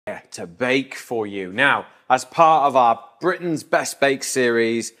to bake for you. Now, as part of our Britain's Best Bake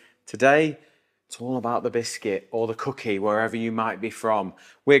series, today it's all about the biscuit or the cookie, wherever you might be from.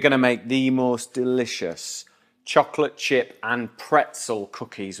 We're going to make the most delicious chocolate chip and pretzel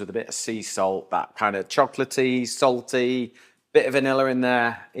cookies with a bit of sea salt, that kind of chocolatey, salty, bit of vanilla in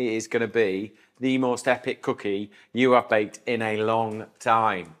there. It is going to be the most epic cookie you have baked in a long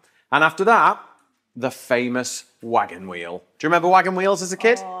time. And after that, the famous wagon wheel. Do you remember wagon wheels as a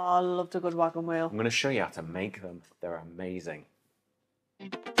kid? Oh, I loved a good wagon wheel. I'm going to show you how to make them. They're amazing.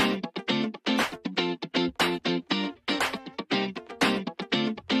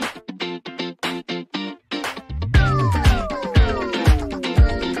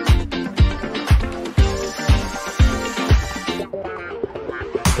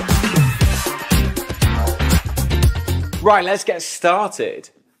 Right, let's get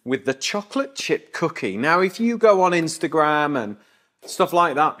started with the chocolate chip cookie. Now, if you go on Instagram and stuff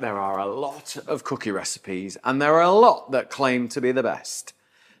like that, there are a lot of cookie recipes and there are a lot that claim to be the best.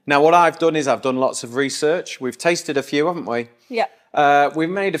 Now, what I've done is I've done lots of research. We've tasted a few, haven't we? Yeah. We've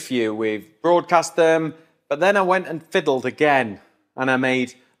made a few, we've broadcast them, but then I went and fiddled again and I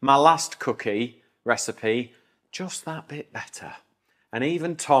made my last cookie recipe just that bit better. And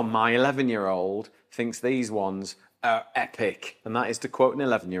even Tom, my 11-year-old, thinks these ones are epic. And that is to quote an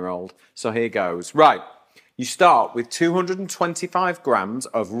 11-year-old. So here goes. Right, you start with 225 grams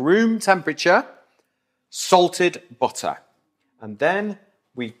of room temperature salted butter. And then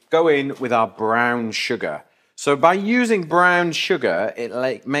we go in with our brown sugar. So by using brown sugar,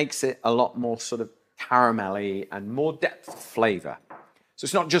 it makes it a lot more sort of caramelly and more depth of flavour. So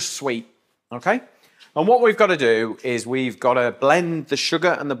it's not just sweet, okay? And what we've got to do is we've got to blend the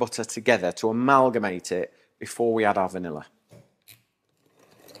sugar and the butter together to amalgamate it before we add our vanilla.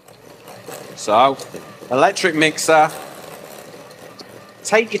 So, electric mixer.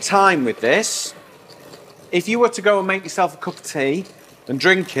 Take your time with this. If you were to go and make yourself a cup of tea and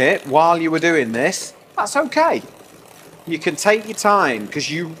drink it while you were doing this, that's okay. You can take your time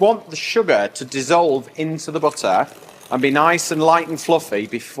because you want the sugar to dissolve into the butter and be nice and light and fluffy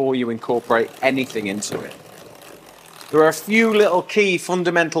before you incorporate anything into it. There are a few little key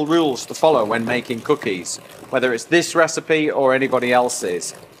fundamental rules to follow when making cookies, whether it's this recipe or anybody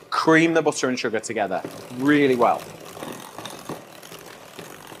else's. Cream the butter and sugar together really well.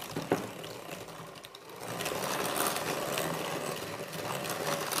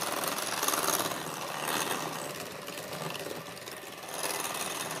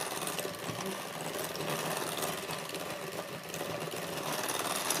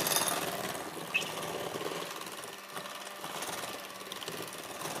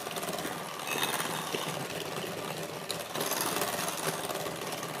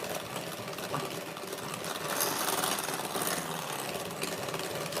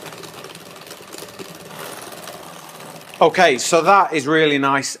 Okay, so that is really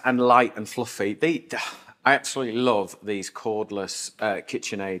nice and light and fluffy. I absolutely love these cordless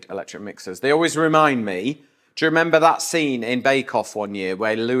KitchenAid electric mixers. They always remind me, do you remember that scene in Bake Off one year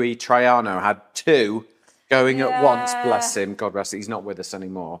where Louis Traiano had two going at once, bless him, God rest him, he's not with us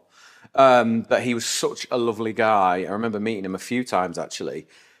anymore. But he was such a lovely guy. I remember meeting him a few times actually.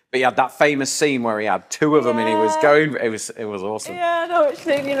 But he had that famous scene where he had two of them and he was going, it was awesome. Yeah, I know which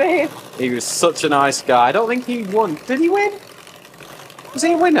scene you mean. He was such a nice guy. I don't think he won. Did he win? Was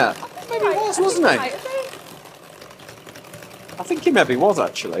he a winner? Maybe he was, wasn't he? I think he maybe was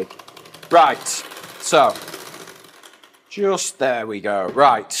actually. Right, so, just there we go.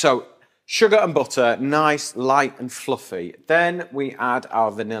 Right, so sugar and butter, nice, light and fluffy. Then we add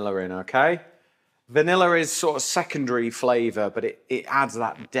our vanilla in, okay? Vanilla is sort of secondary flavour, but it adds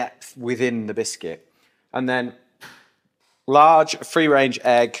that depth within the biscuit. And then large free-range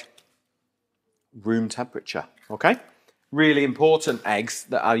egg, room temperature, okay? Really important eggs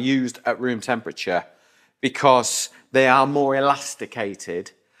that are used at room temperature because they are more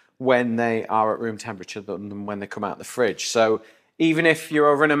elasticated when they are at room temperature than when they come out of the fridge. So even if you're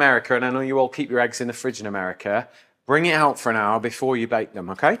over in America, and I know you all keep your eggs in the fridge in America, bring it out for an hour before you bake them,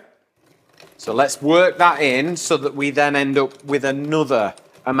 okay? So let's work that in so that we then end up with another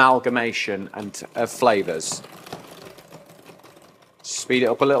amalgamation of flavours. Speed it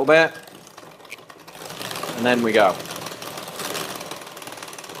up a little bit. And then we go.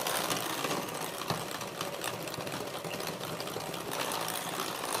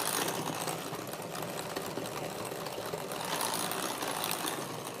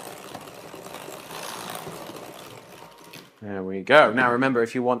 There we go. Now remember,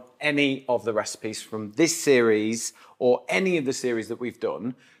 if you want any of the recipes from this series or any of the series that we've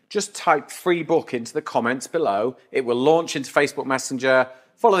done, just type free book into the comments below. It will launch into Facebook Messenger,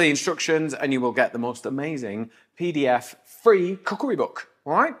 follow the instructions and you will get the most amazing PDF free cookery book.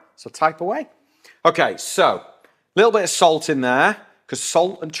 All right, so type away. Okay, so a little bit of salt in there because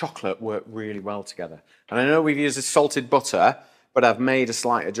salt and chocolate work really well together. And I know we've used this salted butter, but I've made a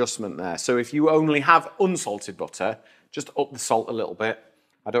slight adjustment there. So if you only have unsalted butter, just up the salt a little bit.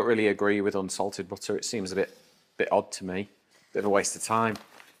 I don't really agree with unsalted butter. It seems a bit odd to me, bit of a waste of time.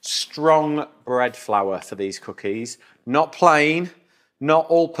 Strong bread flour for these cookies, not plain, not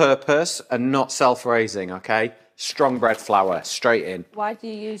all-purpose, and not self-raising, okay? Strong bread flour, straight in. Why do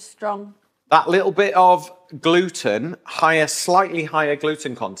you use strong? That little bit of gluten, slightly higher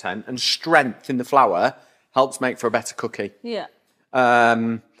gluten content and strength in the flour helps make for a better cookie. Yeah.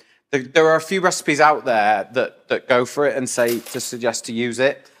 There are a few recipes out there that go for it and suggest to use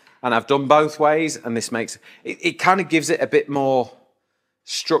it. And I've done both ways, and this makes it kind of gives it a bit more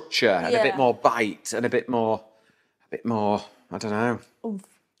structure and a bit more bite and a bit more, I don't know. Oomph.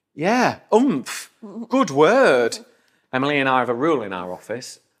 Yeah, oomph. Good word. Emily and I have a rule in our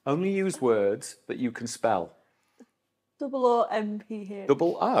office. Only use words that you can spell. OOMPH.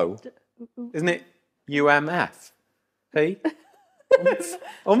 Double O? Isn't it UMF? P? Oomph.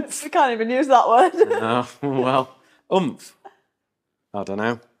 Oomph. We can't even use that word. Oh, well, oomph. I don't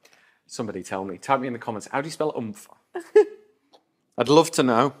know. Somebody tell me. Type me in the comments. How do you spell oomph? I'd love to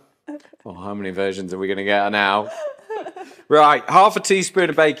know. Oh, how many versions are we going to get now? Right, half a teaspoon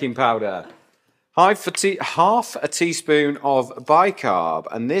of baking powder. Half a teaspoon of bicarb.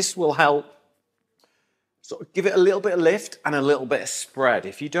 And this will help sort of give it a little bit of lift and a little bit of spread.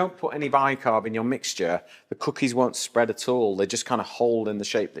 If you don't put any bicarb in your mixture, the cookies won't spread at all. They just kind of hold in the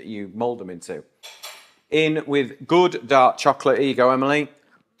shape that you mould them into. In with good dark chocolate. Here you go, Emily.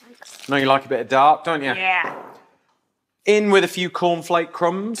 I know you like a bit of dark, don't you? Yeah. In with a few cornflake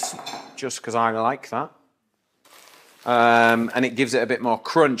crumbs, just because I like that. And it gives it a bit more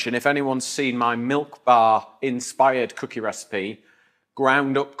crunch. And if anyone's seen my Milk Bar inspired cookie recipe,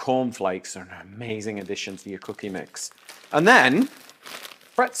 ground up cornflakes are an amazing addition to your cookie mix. And then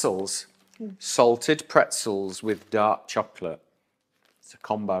pretzels, salted pretzels with dark chocolate. It's a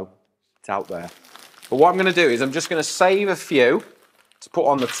combo, it's out there. But what I'm going to do is I'm just going to save a few to put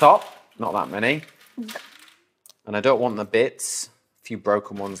on the top, not that many. And I don't want the bits, a few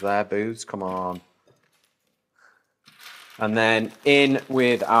broken ones there, Booths, come on. And then in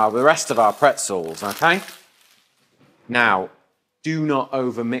with the rest of our pretzels, okay? Now, do not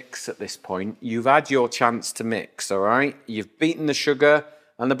overmix at this point. You've had your chance to mix, all right? You've beaten the sugar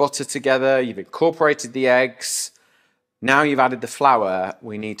and the butter together. You've incorporated the eggs. Now you've added the flour.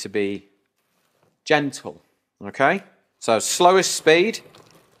 We need to be gentle, okay? So slowest speed.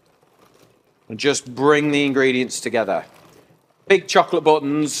 And just bring the ingredients together. Big chocolate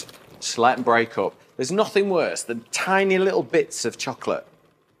buttons, just let them break up. There's nothing worse than tiny little bits of chocolate.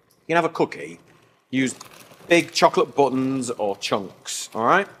 You can have a cookie, use big chocolate buttons or chunks, all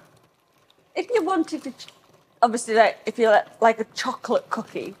right? If you wanted to, obviously, if you like a chocolate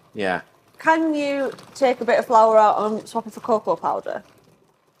cookie, yeah, can you take a bit of flour out and swap it for cocoa powder?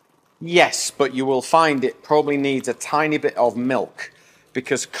 Yes, but you will find it probably needs a tiny bit of milk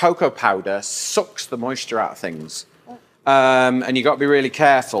because cocoa powder sucks the moisture out of things. And you've got to be really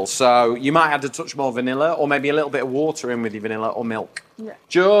careful. So you might add a touch more vanilla or maybe a little bit of water in with your vanilla or milk. Yeah.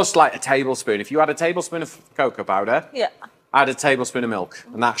 Just like a tablespoon. If you add a tablespoon of cocoa powder, add a tablespoon of milk.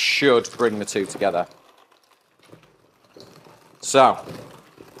 And that should bring the two together. So.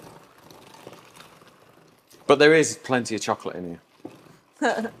 But there is plenty of chocolate in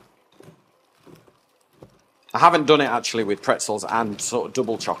here. I haven't done it actually with pretzels and sort of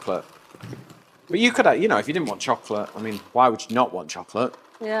double chocolate. But you could, you know, if you didn't want chocolate, I mean, why would you not want chocolate?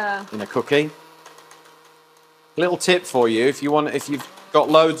 Yeah. In a cookie. Little tip for you: if you've got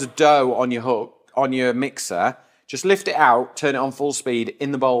loads of dough on your mixer, just lift it out, turn it on full speed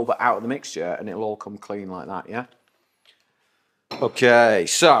in the bowl, but out of the mixture, and it'll all come clean like that. Yeah. Okay,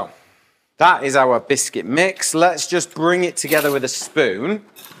 so that is our biscuit mix. Let's just bring it together with a spoon.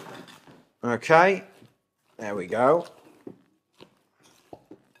 Okay. There we go.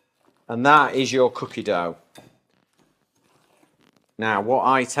 And that is your cookie dough. Now, what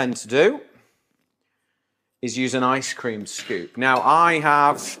I tend to do is use an ice cream scoop. Now,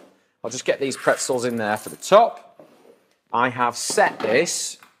 I'll just get these pretzels in there for the top. I have set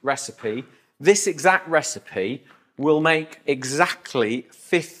this exact recipe will make exactly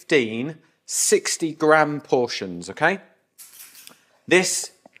 15 60-gram portions, okay?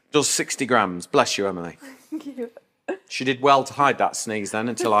 This does 60 grams. Bless you, Emily. Thank you. She did well to hide that sneeze then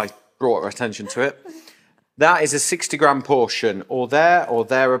until I brought her attention to it. That is a 60-gram portion, or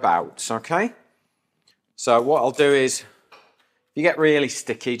thereabouts, okay? So what I'll do is If you get really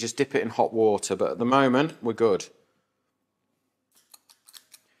sticky, just dip it in hot water, but at the moment, we're good.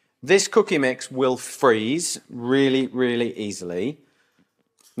 This cookie mix will freeze really, really easily.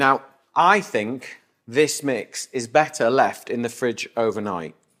 Now, I think this mix is better left in the fridge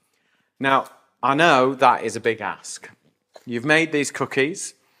overnight. Now, I know that is a big ask. You've made these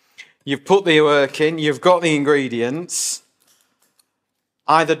cookies, you've put the work in, you've got the ingredients.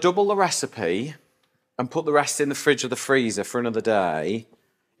 Either double the recipe and put the rest in the fridge or the freezer for another day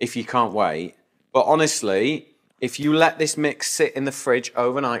if you can't wait. But honestly, if you let this mix sit in the fridge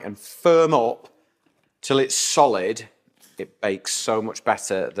overnight and firm up till it's solid, it bakes so much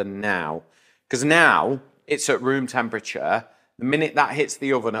better than now. Because now it's at room temperature. The minute that hits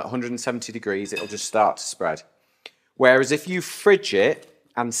the oven at 170 degrees, it'll just start to spread. Whereas if you fridge it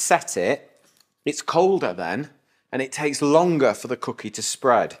and set it, it's colder then, and it takes longer for the cookie to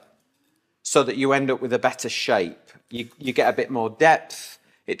spread, so that you end up with a better shape. You get a bit more depth,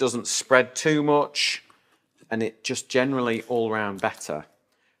 it doesn't spread too much, and it just generally all round better.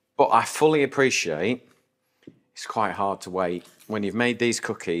 But I fully appreciate it's quite hard to wait. When you've made these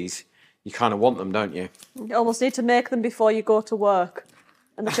cookies, you kind of want them, don't you? You almost need to make them before you go to work,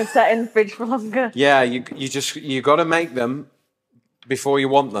 and they can set in the fridge for longer. Yeah, you got to make them before you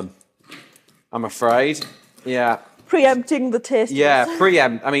want them, I'm afraid. Yeah. Preempting the taste. Yeah,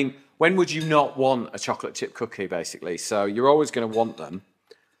 preempt. I mean, when would you not want a chocolate chip cookie, basically? So you're always going to want them.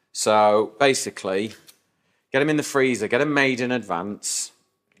 So basically, get them in the freezer, get them made in advance,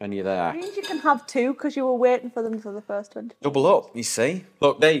 and you're there. It means you can have two because you were waiting for them for the first one. Double up, you see.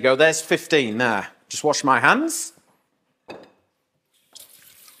 Look, there you go. There's 15 there. Just wash my hands.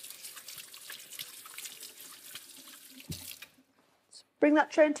 Bring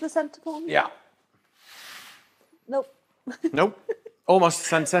that tray into the centre for me. Yeah. Nope. Nope. Almost the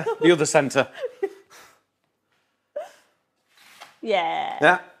centre. The other centre. Yeah.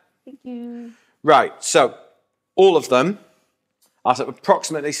 Yeah. Thank you. Right, so all of them are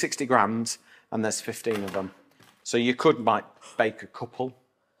approximately 60 grams, and there's 15 of them. So you could might bake a couple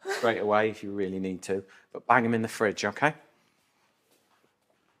straight away if you really need to, but bang them in the fridge, okay?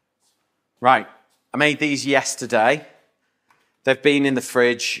 Right, I made these yesterday. They've been in the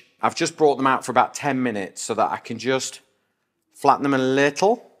fridge. I've just brought them out for about 10 minutes so that I can just flatten them a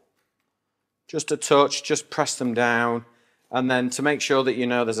little, just a touch, just press them down. And then to make sure that you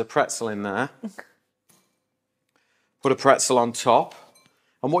know there's a pretzel in there, put a pretzel on top.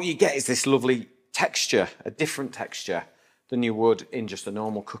 And what you get is this lovely texture, a different texture than you would in just a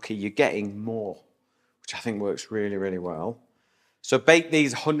normal cookie. You're getting more, which I think works really, really well. So bake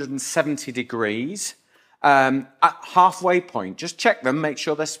these 170 degrees. At halfway point, just check them, make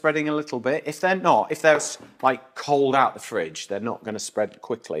sure they're spreading a little bit. If they're not, if they're like cold out the fridge, they're not going to spread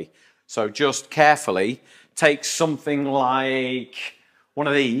quickly. So just carefully take something like one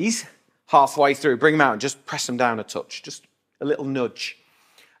of these halfway through, bring them out and just press them down a touch, just a little nudge,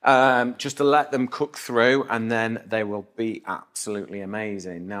 just to let them cook through, and then they will be absolutely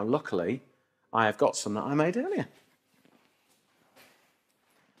amazing. Now, luckily, I have got some that I made earlier.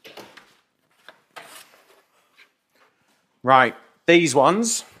 Right, these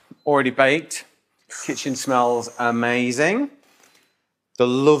ones, already baked. Kitchen smells amazing. The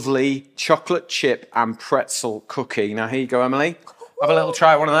lovely chocolate chip and pretzel cookie. Now, here you go, Emily. Have a little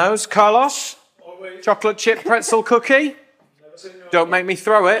try one of those. Carlos, chocolate chip pretzel cookie. Don't make me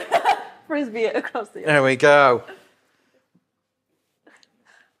throw it. Frisbee it across the There we go.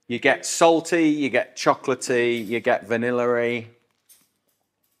 You get salty, you get chocolatey, you get vanilla-y.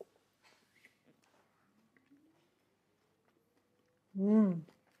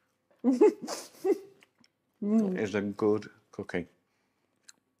 It's a good cookie.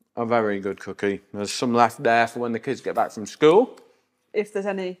 A very good cookie. There's some left there for when the kids get back from school. If there's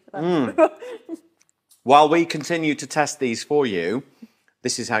any. While we continue to test these for you,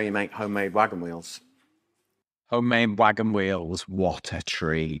 this is how you make homemade wagon wheels. Homemade wagon wheels, what a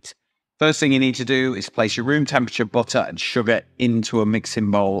treat. First thing you need to do is place your room temperature butter and sugar into a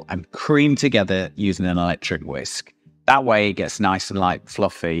mixing bowl and cream together using an electric whisk. That way it gets nice and light,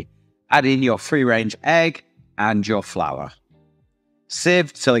 fluffy. Add in your free-range egg and your flour.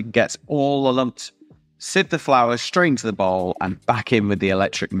 Sieve till it gets all the lumps. Sieve the flour straight into the bowl and back in with the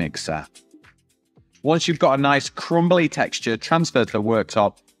electric mixer. Once you've got a nice crumbly texture, transfer to the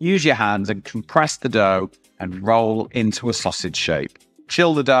worktop, use your hands and compress the dough and roll into a sausage shape.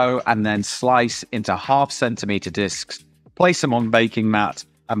 Chill the dough and then slice into 1/2 centimeter discs. Place them on baking mat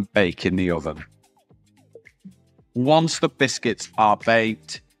and bake in the oven. Once the biscuits are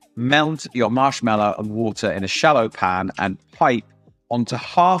baked, melt your marshmallow and water in a shallow pan and pipe onto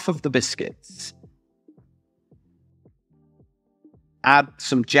half of the biscuits. Add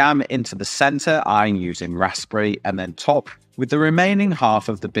some jam into the center. I'm using raspberry, and then top with the remaining half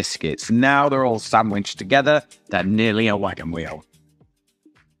of the biscuits. Now they're all sandwiched together. They're nearly a wagon wheel.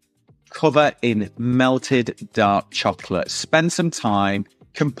 Cover in melted dark chocolate. Spend some time,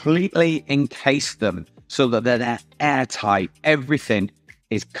 completely encase them so that they're airtight. Everything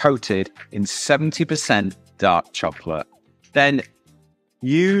is coated in 70% dark chocolate. Then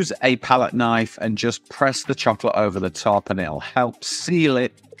use a palette knife and just press the chocolate over the top, and it'll help seal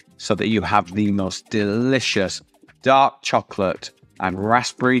it so that you have the most delicious dark chocolate and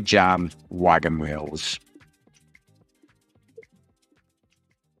raspberry jam wagon wheels.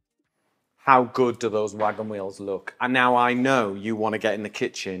 How good do those wagon wheels look? And now I know you want to get in the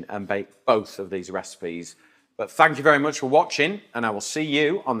kitchen and bake both of these recipes. But thank you very much for watching, and I will see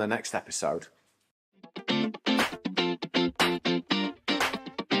you on the next episode.